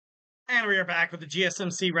And we are back with the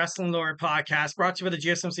GSMC Wrestling Laureate podcast brought to you by the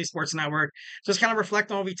GSMC Sports Network. Just kind of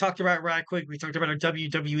reflect on what we talked about right quick. We talked about our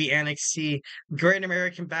WWE NXT Great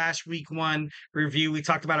American Bash Week 1 review. We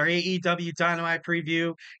talked about our AEW Dynamite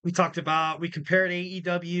preview. We compared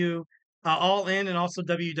AEW All In and also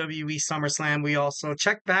WWE SummerSlam. We also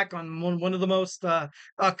checked back on one of the most, a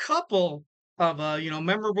couple of,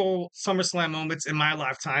 memorable SummerSlam moments in my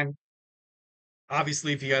lifetime.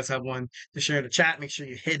 Obviously, if you guys have one to share in the chat, make sure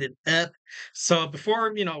you hit it up. So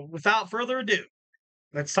without further ado,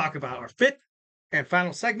 let's talk about our fifth and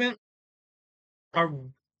final segment. Our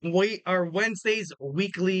Wednesday's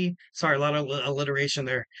weekly, sorry, a lot of alliteration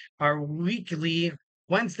there. Our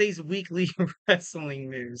Wednesday's weekly wrestling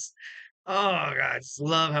news. Oh God, I just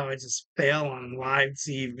love how I just fail on live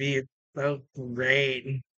TV. It's so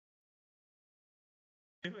great.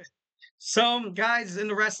 So, guys, in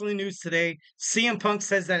the wrestling news today, CM Punk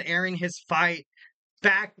says that airing his fight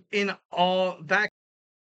back all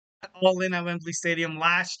in at Wembley Stadium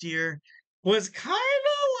last year was kind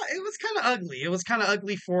of ugly. It was kind of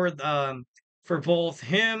ugly for both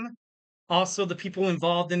him, also the people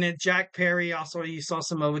involved in it. Jack Perry, also you saw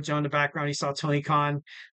Samoa Joe in the background. You saw Tony Khan.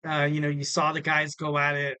 You saw the guys go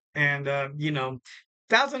at it, and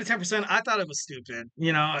 1,010%. I thought it was stupid.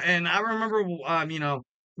 And I remember,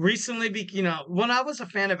 recently, when I've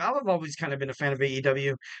always kind of been a fan of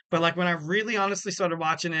AEW, but like when I really honestly started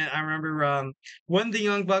watching it, I remember when the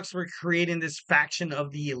Young Bucks were creating this faction of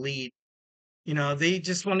the Elite. They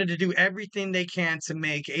just wanted to do everything they can to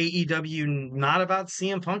make AEW not about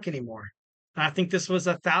CM Punk anymore. And I think this was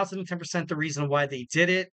 1,010% the reason why they did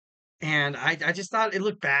it. And I just thought it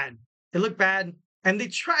looked bad. It looked bad. And they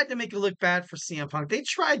tried to make it look bad for CM Punk. They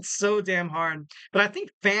tried so damn hard. But I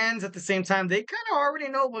think fans at the same time, they kind of already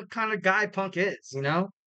know what kind of guy Punk is.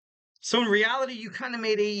 So in reality, you kind of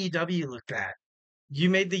made AEW look bad.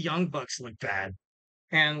 You made the Young Bucks look bad.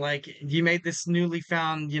 And like you made this newly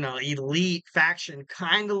found, elite faction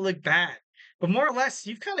kind of look bad. But more or less,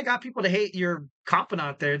 you've kind of got people to hate your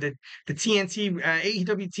confidant there, the TNT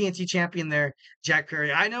AEW TNT champion there, Jack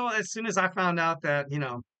Perry. I know as soon as I found out that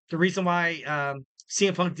the reason why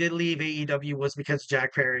CM Punk did leave AEW was because of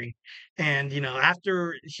Jack Perry, and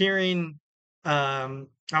after hearing, I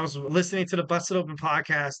was listening to the Busted Open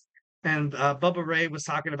podcast. And Bubba Ray was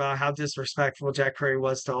talking about how disrespectful Jack Perry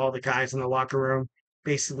was to all the guys in the locker room,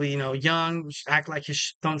 basically, young, act like you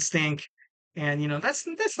don't stink. And, that's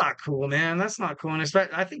not cool, man. That's not cool. And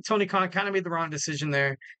I think Tony Khan kind of made the wrong decision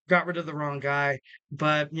there, got rid of the wrong guy.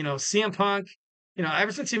 But, CM Punk,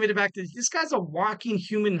 ever since he made it back to this guy's a walking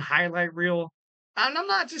human highlight reel. And I'm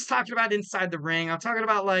not just talking about inside the ring. I'm talking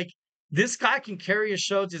about like this guy can carry a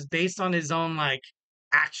show just based on his own like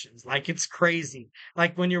actions. Like it's crazy.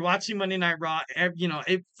 Like when you're watching Monday Night Raw,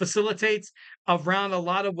 it facilitates around a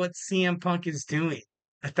lot of what CM Punk is doing.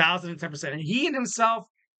 1,010%. And he and himself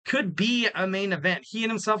could be a main event. He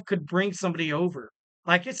and himself could bring somebody over.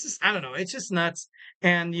 Like it's just, I don't know, it's just nuts.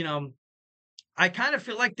 And I kind of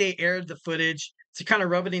feel like they aired the footage to kind of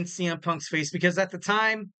rub it in CM Punk's face because at the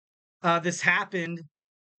time this happened,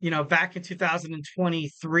 back in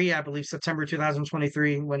 2023, I believe September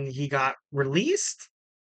 2023, when he got released,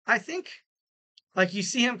 I think. Like you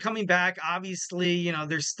see him coming back, obviously,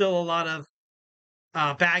 there's still a lot of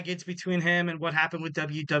baggage between him and what happened with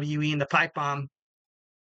WWE and the pipe bomb.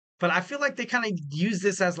 But I feel like they kind of use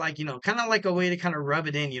this as like, kind of like a way to kind of rub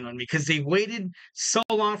it in, you know what I mean? Because they waited so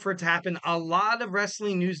long for it to happen. A lot of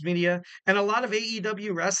wrestling news media and a lot of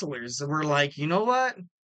AEW wrestlers were like, you know what?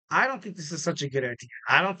 I don't think this is such a good idea.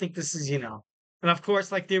 I don't think this is. And of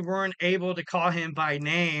course, like they weren't able to call him by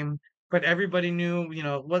name, but everybody knew,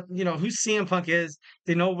 who CM Punk is.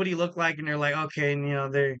 They know what he looked like, and they're like, okay,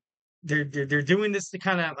 and they're doing this to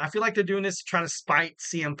kind of. I feel like they're doing this to try to spite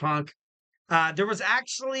CM Punk. There was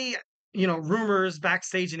actually, rumors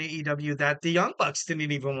backstage in AEW that the Young Bucks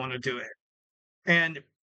didn't even want to do it. And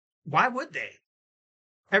why would they?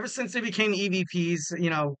 Ever since they became EVPs,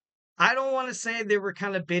 I don't want to say they were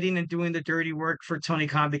kind of bidding and doing the dirty work for Tony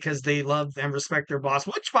Khan because they love and respect their boss,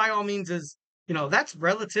 which by all means is, that's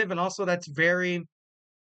relative. And also that's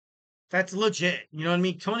legit. You know what I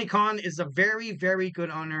mean? Tony Khan is a very, very good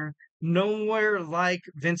owner. Nowhere like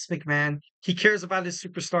Vince McMahon. He cares about his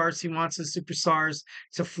superstars. He wants his superstars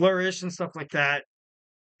to flourish and stuff like that.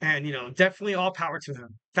 And, definitely all power to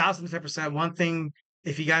him. 1,010%. One thing,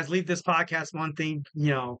 if you guys leave this podcast, one thing,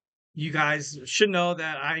 you guys should know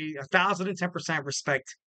that I 1,010%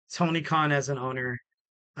 respect Tony Khan as an owner.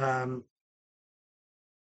 And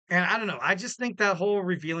I don't know. I just think that whole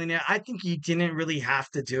revealing it, I think he didn't really have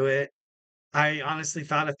to do it. I honestly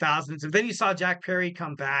thought 1,000. And then you saw Jack Perry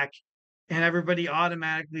come back. and everybody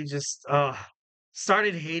automatically just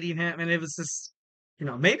started hating him, and it was just.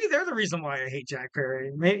 Maybe they're the reason why I hate Jack Perry.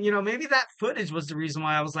 Maybe that footage was the reason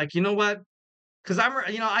why I was like, you know what? Because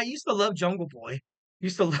I used to love Jungle Boy.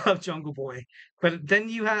 Used to love Jungle Boy. But then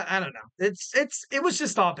you have, I don't know. It was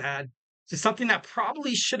just all bad. Just something that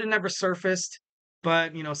probably should have never surfaced.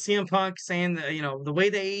 But, CM Punk saying that, the way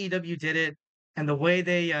the AEW did it and the way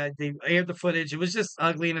they aired the footage, it was just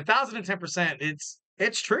ugly. And 1,010%,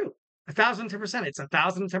 it's true. 1,010%. It's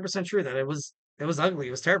 1,010% true that it was ugly.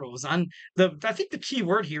 It was terrible. It was I think the key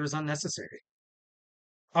word here is unnecessary.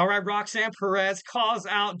 All right, Roxanne Perez calls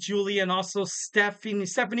out Julia and also Stephanie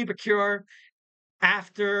Bakure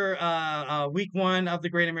after week one of the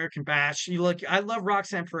Great American Bash. I love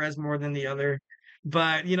Roxanne Perez more than the other,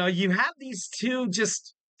 but you have these two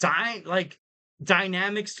just dynamic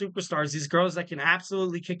superstars, these girls that can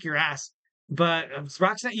absolutely kick your ass. But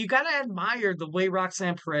Roxanne, you gotta admire the way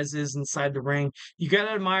Roxanne Perez is inside the ring. You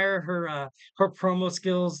gotta admire her promo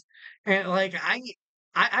skills, and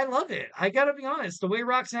I love it. I gotta be honest. The way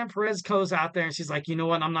Roxanne Perez goes out there and she's like, you know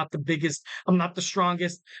what? I'm not the biggest, I'm not the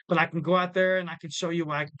strongest, but I can go out there and I can show you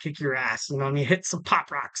why I can kick your ass. You know what I mean? Hit some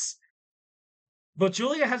pop rocks. But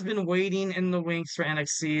Julia has been waiting in the wings for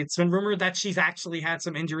NXT. It's been rumored that she's actually had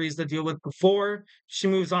some injuries to deal with before she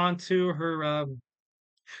moves on to her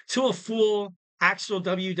to a full actual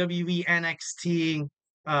WWE NXT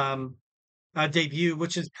um, debut,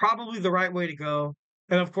 which is probably the right way to go.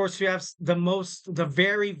 And of course, we have the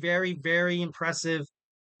very, very, very impressive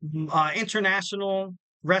international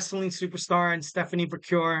wrestling superstar and Stephanie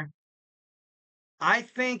Bakure. I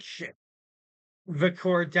think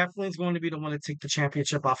Bakure definitely is going to be the one to take the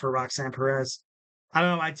championship off of Roxanne Perez. I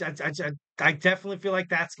don't know. I definitely feel like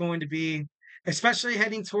that's going to be, especially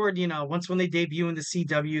heading toward, once when they debut in the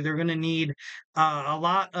CW, they're going to need a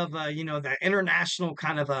lot of, that international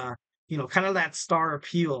kind of, kind of that star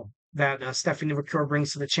appeal that Stephanie Bakure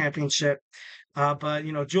brings to the championship. But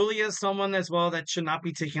Julia is someone as well that should not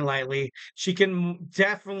be taken lightly. She can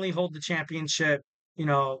definitely hold the championship,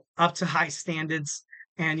 up to high standards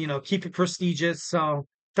and keep it prestigious. So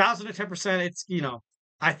 1,010%.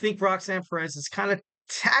 I think Roxanne Perez is kind of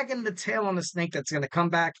tagging the tail on the snake that's going to come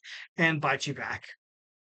back and bite you back.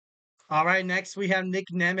 All right, next we have Nic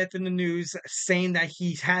Nemeth in the news saying that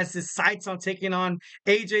he has his sights on taking on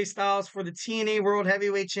AJ Styles for the TNA World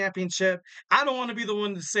Heavyweight Championship. I don't want to be the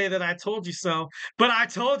one to say that I told you so, but I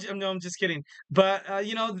told you. No, I'm just kidding. But,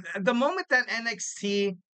 the moment that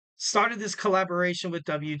NXT started this collaboration with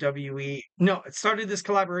WWE, no, it started this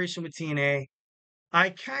collaboration with TNA, I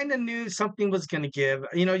kind of knew something was going to give.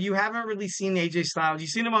 You haven't really seen AJ Styles.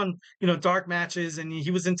 You've seen him on, dark matches, and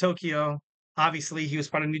he was in Tokyo. Obviously, he was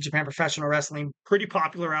part of New Japan Professional Wrestling, pretty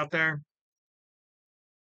popular out there.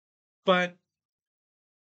 But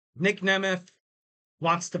Nic Nemeth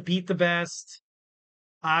wants to beat the best.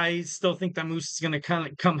 I still think that Moose is going to kind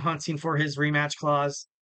of come hunting for his rematch clause.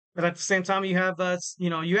 But at the same time, you have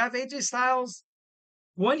you have AJ Styles.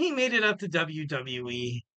 When he made it up to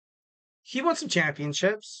WWE, he won some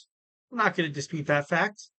championships. I'm not going to dispute that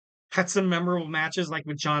fact. Had some memorable matches like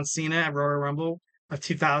with John Cena at Royal Rumble of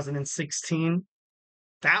 2016.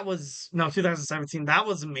 That was, no, 2017. That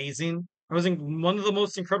was amazing. It was one of the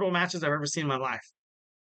most incredible matches I've ever seen in my life.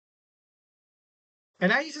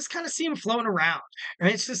 And now you just kind of see him floating around. And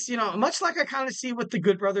it's just, much like I kind of see with the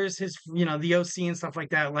Good Brothers, the OC and stuff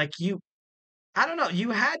like that. I don't know,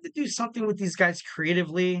 you had to do something with these guys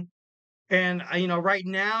creatively. And, right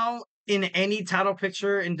now, in any title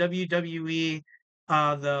picture in WWE,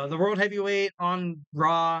 the World Heavyweight on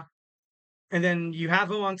Raw, and then you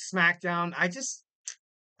have him on SmackDown. I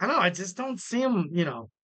don't know, I just don't see him,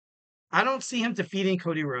 I don't see him defeating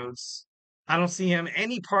Cody Rhodes. I don't see him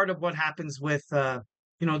any part of what happens with the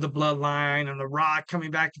bloodline and The Rock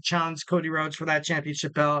coming back to challenge Cody Rhodes for that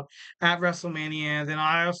championship belt at WrestleMania. Then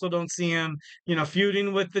I also don't see him,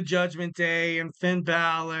 feuding with the Judgment Day and Finn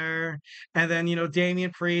Balor, and then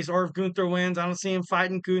Damian Priest, or if Gunther wins, I don't see him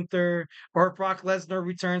fighting Gunther, or if Brock Lesnar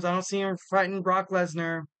returns, I don't see him fighting Brock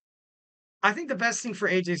Lesnar. I think the best thing for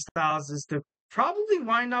AJ Styles is to probably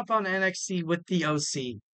wind up on NXT with the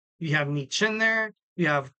OC. You have Nietzsche in there. You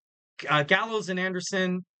have Gallows and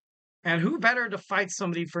Anderson, and who better to fight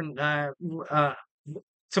somebody to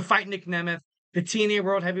fight Nic Nemeth, the TNA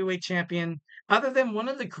World Heavyweight Champion, other than one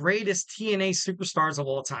of the greatest TNA superstars of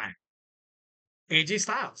all time, AJ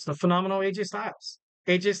Styles, the phenomenal AJ Styles.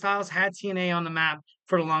 AJ Styles had TNA on the map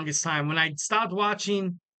for the longest time. When I stopped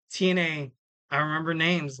watching TNA, I remember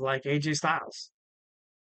names like AJ Styles.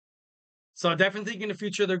 So I definitely think in the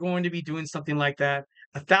future they're going to be doing something like that.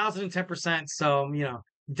 1,010%. So,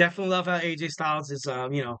 definitely love how AJ Styles is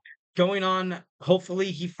going on.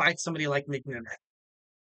 Hopefully, he fights somebody like Nic Nemeth.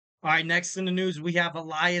 All right, next in the news, we have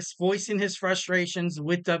Elias voicing his frustrations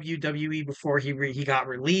with WWE before he got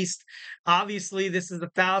released. Obviously, this is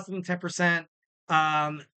 1,010%.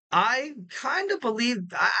 I kind of believe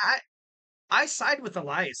I side with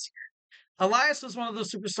Elias. Elias was one of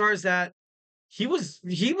those superstars that he was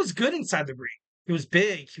good inside the ring. He was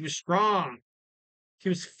big, he was strong, he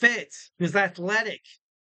was fit, he was athletic.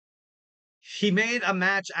 He made a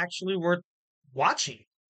match actually worth watching.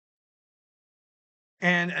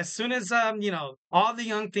 And as soon as all the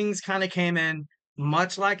young things kind of came in,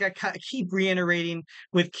 much like keep reiterating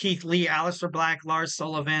with Keith Lee, Aleister Black, Lars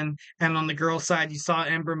Sullivan, and on the girl side, you saw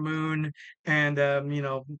Ember Moon and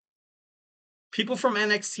people from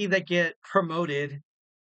NXT that get promoted.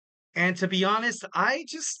 And to be honest, I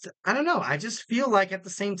don't know. I just feel like at the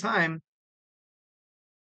same time,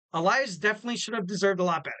 Elias definitely should have deserved a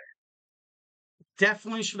lot better.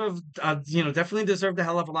 Definitely should have, definitely deserved a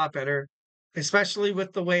hell of a lot better, especially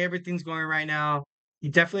with the way everything's going right now. He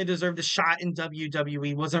definitely deserved a shot in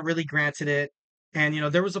WWE. Wasn't really granted it, and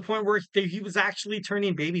there was a point where he was actually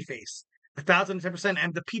turning babyface, 1,010%,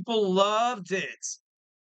 and the people loved it.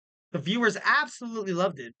 The viewers absolutely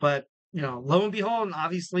loved it, but lo and behold, and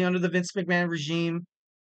obviously under the Vince McMahon regime,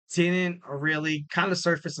 didn't really kind of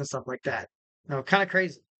surface and stuff like that. Kind of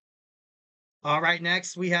crazy. All right,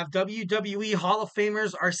 next we have WWE Hall of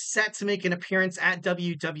Famers are set to make an appearance at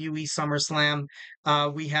WWE SummerSlam.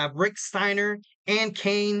 We have Rick Steiner and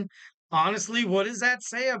Kane. Honestly, what does that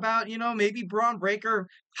say about, maybe Braun Breaker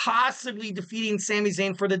possibly defeating Sami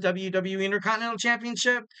Zayn for the WWE Intercontinental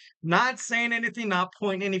Championship? Not saying anything, not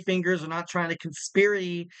pointing any fingers, or not trying to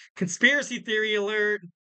conspiracy theory alert.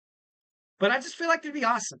 But I just feel like it'd be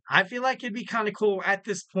awesome. I feel like it'd be kind of cool at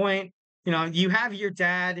this point. You have your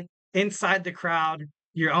dad inside the crowd,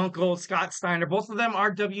 your uncle, Scott Steiner. Both of them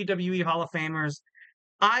are WWE Hall of Famers.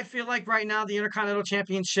 I feel like right now, the Intercontinental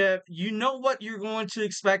Championship, you know what you're going to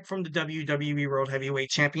expect from the WWE World Heavyweight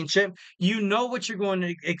Championship. You know what you're going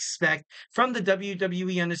to expect from the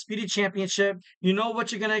WWE Undisputed Championship. You know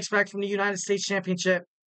what you're going to expect from the United States Championship.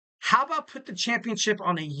 How about put the championship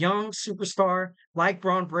on a young superstar like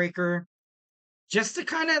Braun Breaker, just to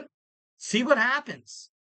kind of see what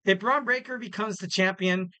happens? If Braun Breaker becomes the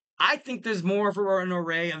champion, I think there's more of an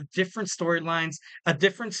array of different storylines, a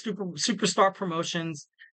different superstar promotions,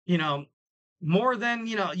 more than,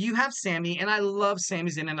 you have Sammy, and I love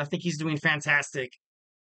Sami Zayn, and I think he's doing fantastic.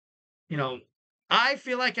 You know, I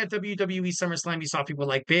feel like at WWE SummerSlam, you saw people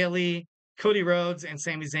like Bayley, Cody Rhodes, and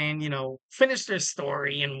Sami Zayn, finish their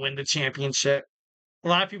story and win the championship. A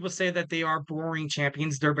lot of people say that they are boring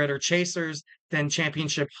champions. They're better chasers than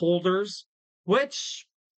championship holders, which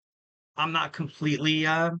I'm not completely,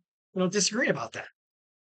 disagree about that.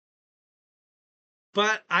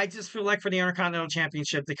 But I just feel like for the Intercontinental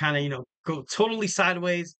Championship to kind of, go totally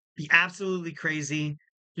sideways, be absolutely crazy,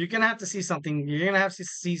 you're gonna have to see something. You're gonna have to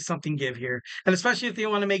see something give here, and especially if they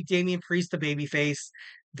want to make Damian Priest a babyface,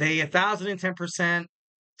 they 1,010%.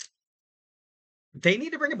 They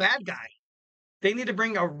need to bring a bad guy. They need to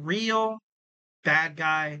bring a real bad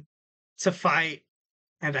guy to fight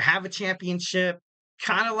and to have a championship,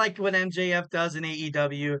 kind of like what MJF does in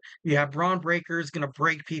AEW. You have Braun Breaker is going to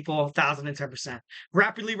break people 1,010%.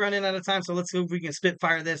 Rapidly running out of time, so let's see if we can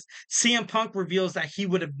spitfire this. CM Punk reveals that he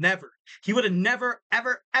would have never,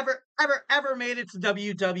 ever, ever, ever, ever made it to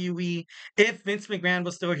WWE if Vince McMahon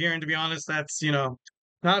was still here. And to be honest, that's, not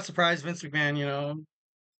a surprise. Vince McMahon,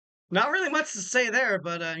 not really much to say there,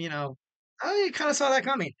 but I kind of saw that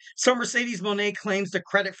coming. So Mercedes Moné claims the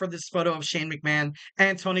credit for this photo of Shane McMahon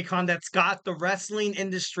and Tony Khan that's got the wrestling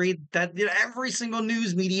industry, that every single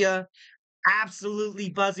news media absolutely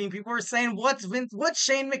buzzing. People are saying, what's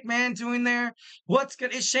Shane McMahon doing there?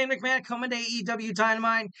 Is Shane McMahon coming to AEW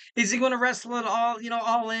Dynamite? Is he going to wrestle it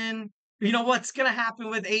all in? What's going to happen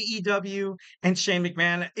with AEW and Shane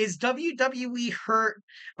McMahon? Is WWE hurt?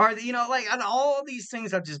 Are they, and all these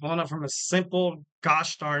things have just blown up from a simple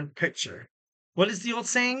gosh darn picture. What is the old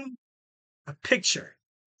saying? A picture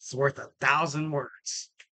is worth 1,000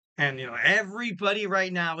 words. And, everybody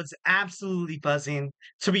right now is absolutely buzzing.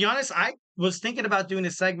 To be honest, I was thinking about doing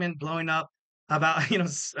a segment blowing up about,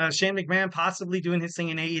 Shane McMahon possibly doing his thing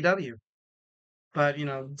in AEW. But,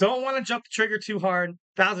 don't want to jump the trigger too hard.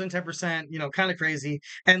 1,010%, kind of crazy.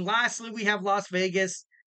 And lastly, we have Las Vegas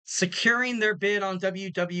securing their bid on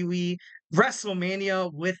WWE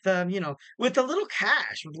WrestleMania with with a little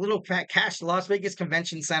cash, cash. The Las Vegas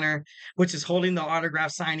Convention Center, which is holding the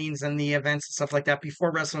autograph signings and the events and stuff like that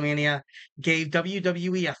before WrestleMania, gave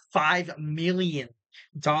WWE a $5 million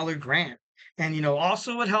grant. And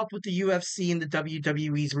also would help with the UFC and the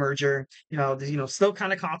WWE's merger. Still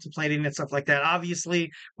kind of contemplating and stuff like that.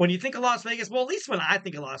 Obviously, when you think of Las Vegas, well, at least when I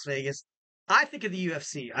think of Las Vegas, I think of the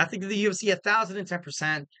UFC. I think of the UFC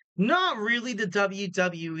 1,010%. Not really the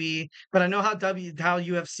WWE, but I know how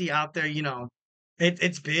UFC out there.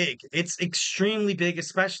 It's big. It's extremely big,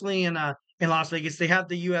 especially in Las Vegas. They have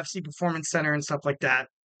the UFC Performance Center and stuff like that.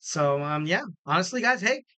 So yeah, honestly, guys,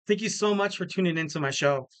 hey, thank you so much for tuning into my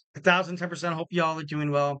show. 1,010%. Hope you all are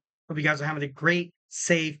doing well. Hope you guys are having a great,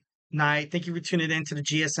 safe night. Thank you for tuning in to the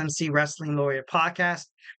GSMC Wrestling Laureate podcast,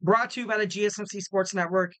 brought to you by the GSMC Sports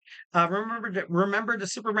Network. Remember to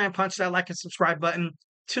Superman punch that like and subscribe button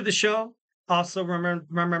to the show. Also,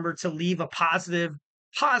 remember to leave a positive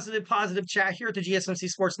chat here at the GSMC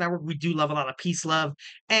Sports Network. We do love a lot of peace, love,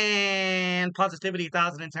 and positivity.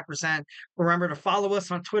 1,010%. Remember to follow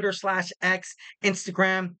us on Twitter/X,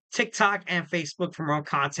 Instagram, TikTok, and Facebook for more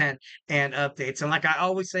content and updates. And like I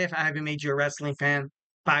always say, if I haven't made you a wrestling fan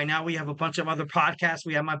by now, we have a bunch of other podcasts.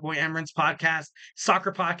 We have my boy Emran's podcast,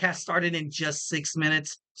 soccer podcast, started in just 6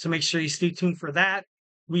 minutes. So make sure you stay tuned for that.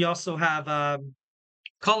 We also have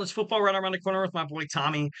college football right around the corner with my boy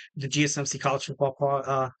Tommy, the GSMC college football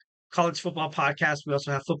podcast. We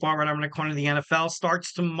also have football right around the corner. The NFL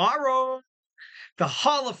starts tomorrow. The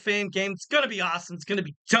Hall of Fame game. It's gonna be awesome. It's gonna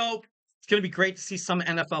be dope. It's gonna be great to see some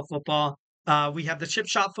NFL football. We have the Chip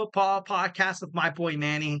Shot Football podcast with my boy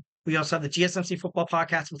Manny. We also have the GSMC Football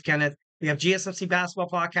podcast with Kenneth. We have GSMC Basketball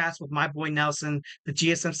podcast with my boy Nelson, the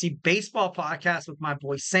GSMC Baseball podcast with my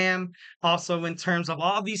boy Sam. Also, in terms of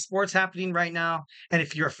all these sports happening right now, and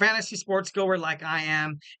if you're a fantasy sports goer like I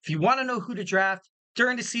am, if you want to know who to draft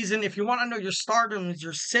during the season, if you want to know your stardoms,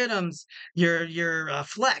 your situms, your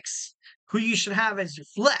flex, who you should have as your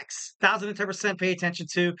flex, 1,010% pay attention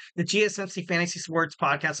to the GSMC Fantasy Sports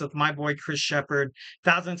podcast with my boy Chris Shepard,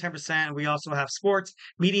 1,010%. We also have sports,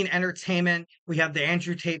 media, and entertainment. We have the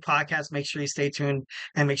Andrew Tate podcast. Make sure you stay tuned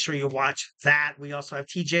and make sure you watch that. We also have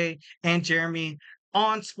TJ and Jeremy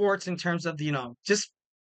on sports in terms of, just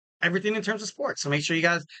everything in terms of sports. So make sure you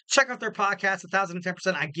guys check out their podcast,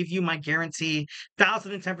 1,010%. I give you my guarantee,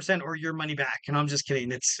 1,010% or your money back. And I'm just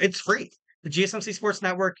kidding. It's free. The GSMC Sports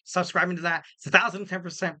Network, subscribing to that. It's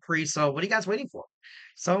 1,010% free. So what are you guys waiting for?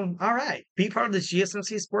 So, all right. Be part of the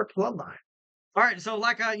GSMC Sports Bloodline. All right. So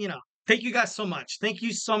thank you guys so much. Thank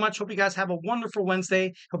you so much. Hope you guys have a wonderful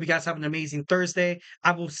Wednesday. Hope you guys have an amazing Thursday.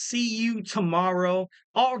 I will see you tomorrow,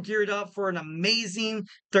 all geared up for an amazing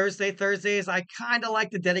Thursday. Thursdays, I kind of like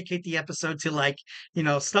to dedicate the episode to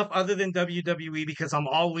stuff other than WWE because I'm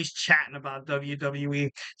always chatting about WWE.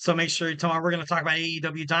 So make sure tomorrow we're going to talk about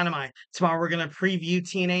AEW Dynamite. Tomorrow we're going to preview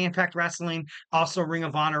TNA Impact Wrestling, also Ring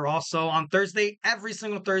of Honor. Also on Thursday, every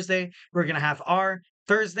single Thursday, we're going to have our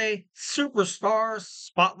Thursday Superstar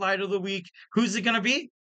Spotlight of the Week. Who's it going to be?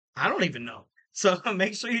 I don't even know. So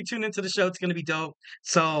make sure you tune into the show. It's going to be dope.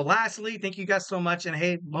 So lastly, thank you guys so much. And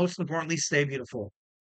hey, most importantly, stay beautiful.